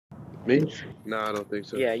Me? No, I don't think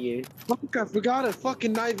so. Yeah, you. Fuck, I forgot a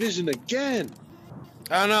fucking night vision again.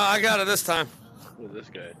 Oh no, I got it this time. With this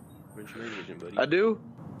guy. Where's your night vision, buddy? I do?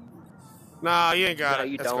 Nah, you ain't got No, it.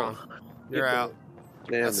 you It's don't. gone. You're out.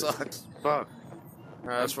 Damn, That sucks. Fuck.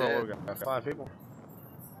 Alright, that's I'm what we got. 5 people.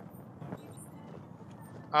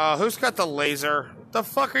 Who's got the laser? What the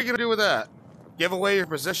fuck are you gonna do with that? Give away your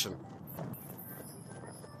position.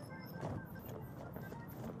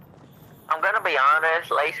 I'm gonna be honest,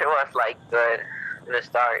 laser was like good in the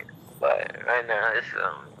start, but right now it's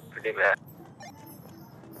pretty bad.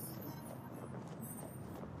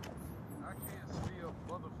 I can't see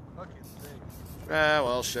a motherfucking thing.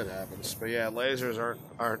 Well, shit happens. But yeah, lasers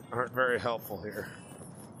aren't very helpful here.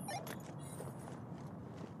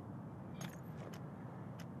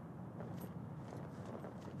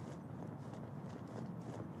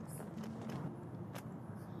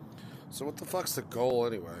 So what the fuck's the goal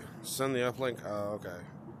anyway? Send the uplink? Oh, okay.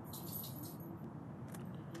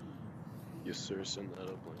 Yes, sir. Send that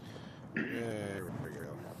up. Yeah, here we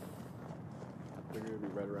go. They're gonna be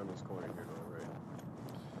right around this corner here, though, right?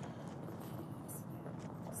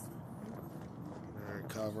 Alright,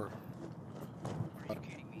 cover. Are you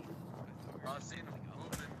kidding me? I was seeing them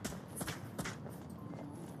moving.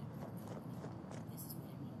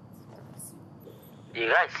 Do you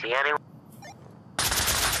guys see anyone?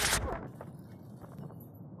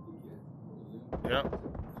 Yep,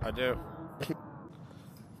 I do.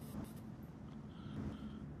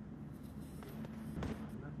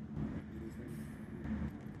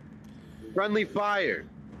 Friendly fire.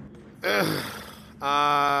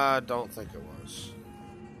 I don't think it was.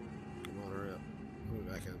 Come on, hurry up. Move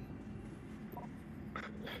back in.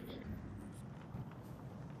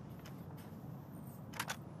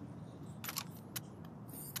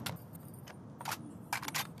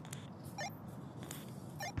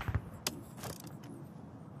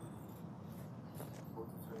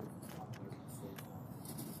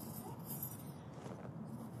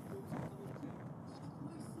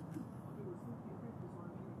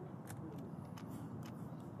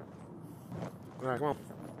 Alright, come on.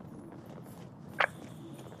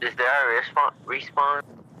 Is there a respawn?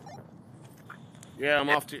 Yeah, I'm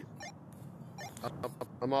off to.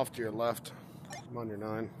 I'm off to your left. I'm on your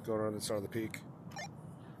 9. Go around the start of the peak.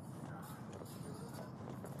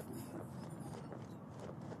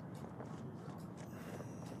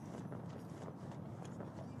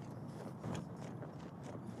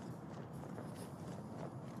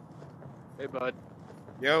 Hey, bud.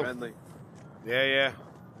 Yo. Friendly. Yeah, yeah.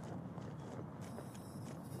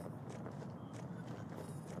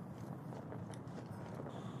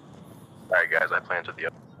 Alright, guys, I planned with you.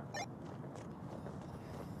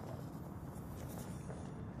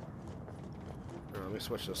 Alright, let me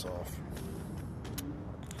switch this off.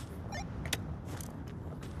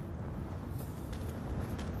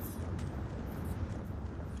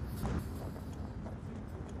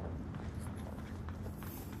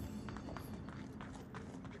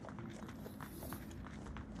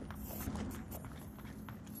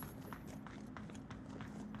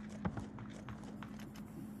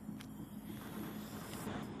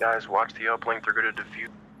 Guys, watch the uplink, they're gonna defuse.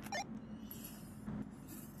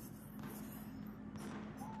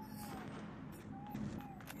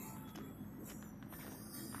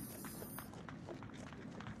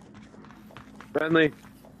 Friendly.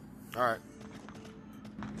 Alright.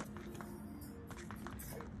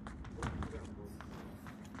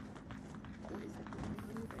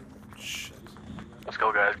 Shit. Let's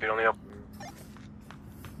go, guys, get on the up.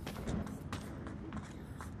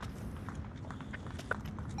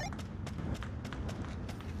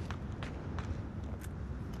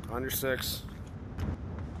 On your 6.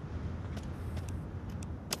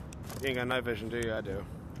 You ain't got night vision, do you? I do.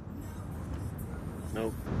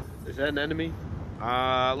 Nope. Is that an enemy?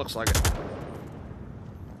 Looks like it.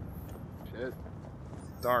 Shit.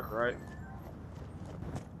 Dark, right?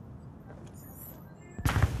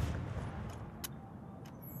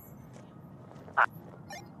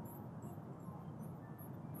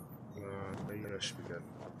 Yeah, should be good.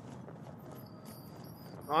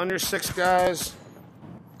 On your 6, guys.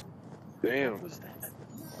 Damn. What was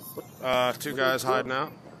that? 2 guys hiding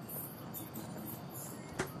out.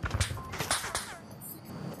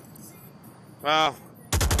 Wow.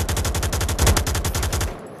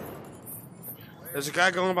 There's a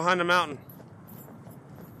guy going behind the mountain.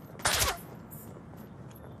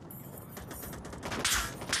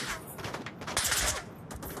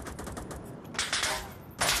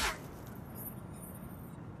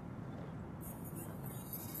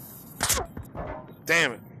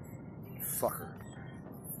 Damn it. Fucker.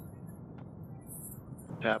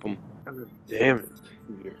 Tap him. Damn it.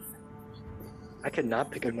 Here. I could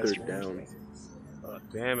not pick up my Third strange down. thing. Oh,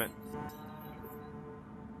 damn it.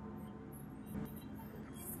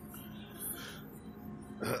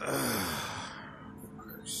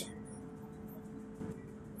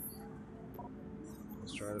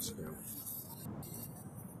 Let's try this again.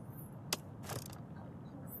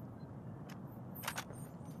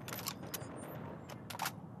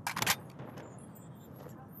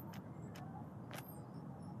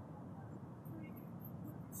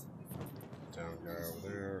 Down guy over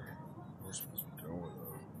there. We're supposed to be going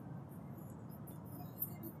though.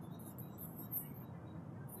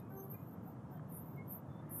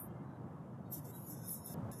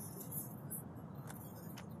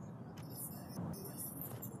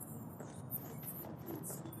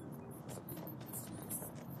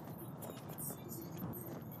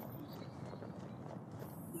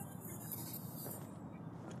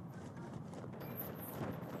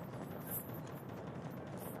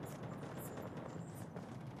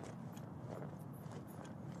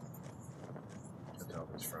 I doubt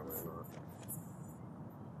it's friendly or not.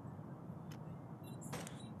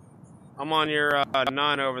 I'm on your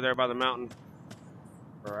 9 over there by the mountain.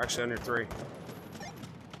 Or actually on your 3.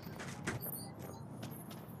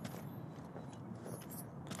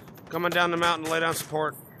 Coming down the mountain to lay down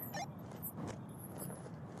support.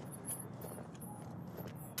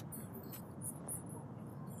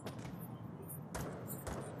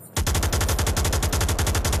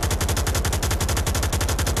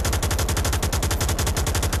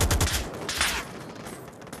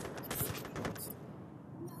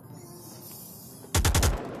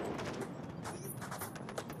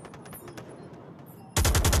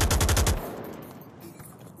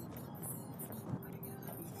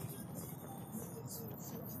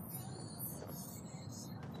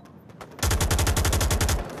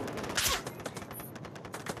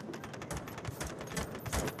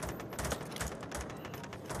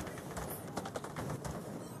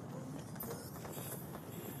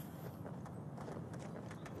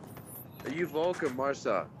 Are you Volk or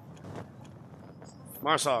Marsa?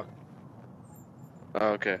 Marsog. Oh,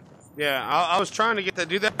 okay. Yeah, I was trying to get that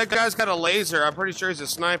dude. That guy's got a laser. I'm pretty sure he's a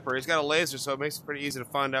sniper. He's got a laser, so it makes it pretty easy to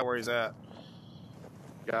find out where he's at.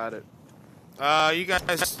 Got it. You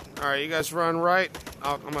guys, all right, you guys run right.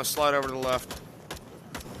 I'm gonna slide over to the left.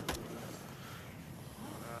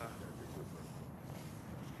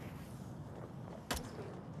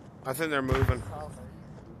 I think they're moving.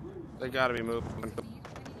 They gotta be moving.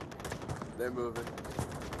 They're moving.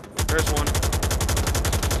 There's one.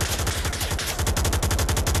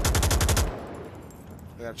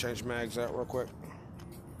 I gotta change mags out real quick.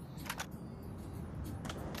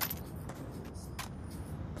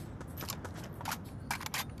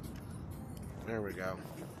 There we go.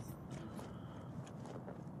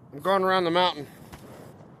 I'm going around the mountain.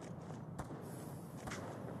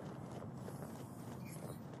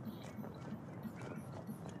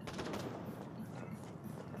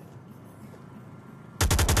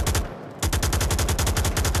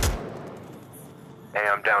 Hey,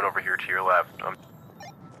 I'm down over here to your left.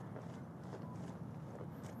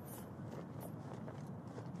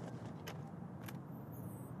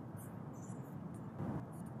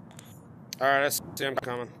 All right, I see him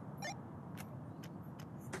coming.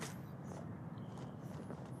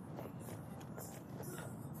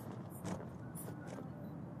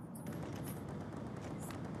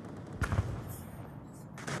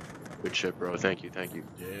 Good shit, bro. Thank you, thank you.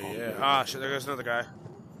 Yeah. Ah, shit, there goes another guy.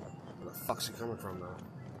 Where the fuck's he coming from, though?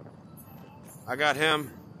 I got him.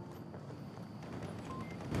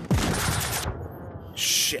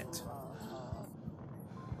 Shit.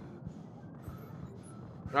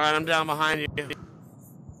 All right, I'm down behind you.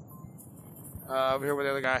 Over here with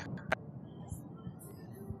the other guy.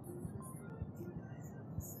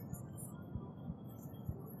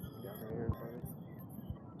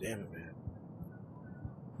 Damn it, man.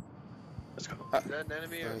 Let's go. Is that an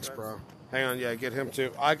enemy? Thanks, or bro. Hang on, yeah, get him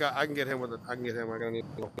too. I can get him with it. I can get him. I gotta need.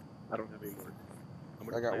 I don't have any more.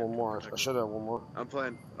 I got one more. I should have one more. I'm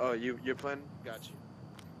playing. Oh, you're playing? Got you.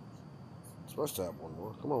 Supposed to have one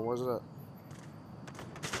more. Come on, where's it at?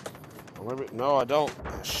 Oh, maybe, no, I don't.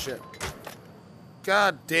 Oh, shit.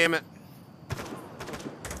 God damn it.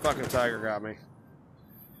 Fucking tiger got me.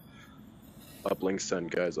 Uplink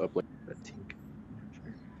send, guys. Uplink.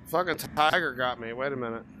 Fucking tiger got me. Wait a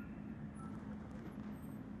minute.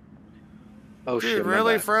 Oh, Dude, shit. my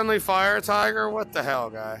really? bad. Friendly fire tiger? What the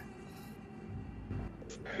hell, guy?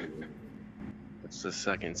 It's the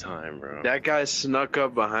second time, bro. That guy snuck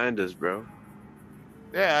up behind us, bro.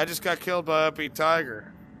 Yeah, I just got killed by a upbeat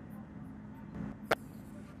tiger.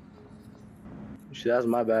 Shit, that was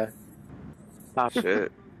my bad. Pop.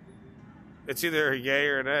 Shit. It's either a yay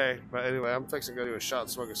or an A. But anyway, I'm fixing to go do a shot and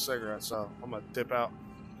smoke a cigarette, so I'm gonna dip out.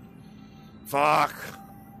 Fuck.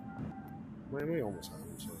 Man, we almost had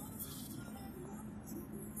him.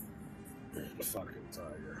 So. Fucking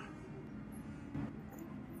tiger.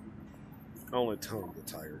 Only Tom the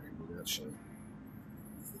tiger can do that shit.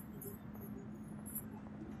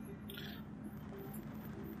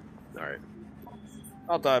 Alright.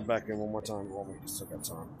 I'll dive back in one more time while we still got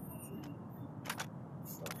time.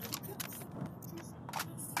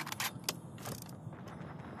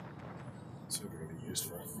 See what we're gonna be used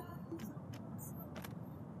for.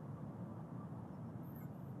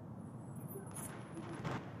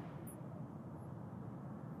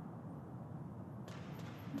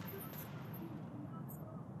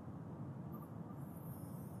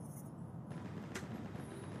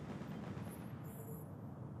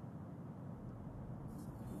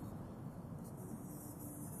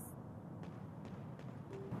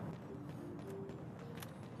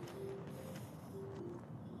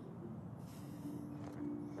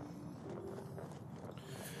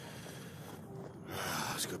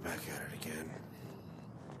 Let's go back at it again.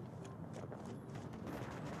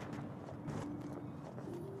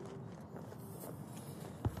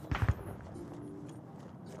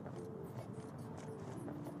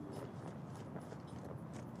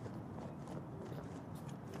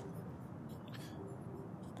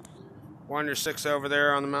 We're on your 6 over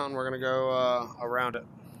there on the mountain. We're gonna go around it.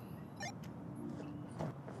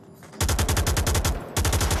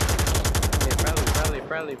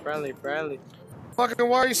 Friendly. Fucking,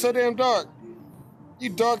 why are you so damn dark? You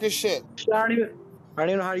dark as shit. I don't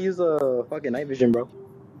even know how to use a fucking night vision, bro.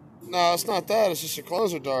 No, it's not that. It's just your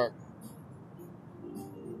clothes are dark.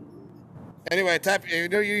 Anyway, tap. You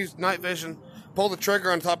know, you use night vision. Pull the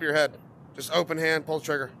trigger on top of your head. Just open hand, pull the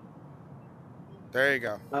trigger. There you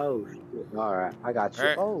go. Oh, shit. All right, I got you. All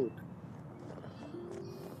right. Oh,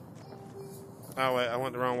 Oh wait, I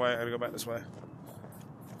went the wrong way. I gotta go back this way.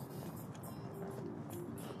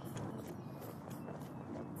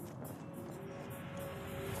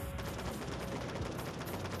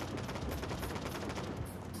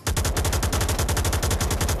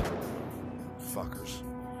 Fuckers.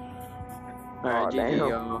 all right, Aw, GG, damn.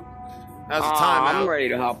 y'all. That was a timeout. I'm ready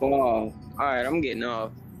to hop off. All right, I'm getting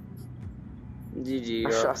off. GG, I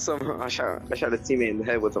y'all. shot a teammate in the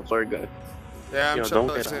head with a flare gun. Yeah, I'm Yo, sure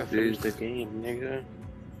don't that's get too. lose the game, nigga.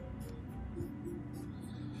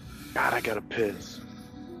 God, I gotta piss.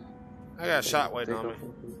 I got a shot waiting on me.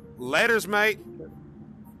 Laters, mate.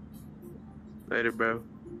 Later, bro.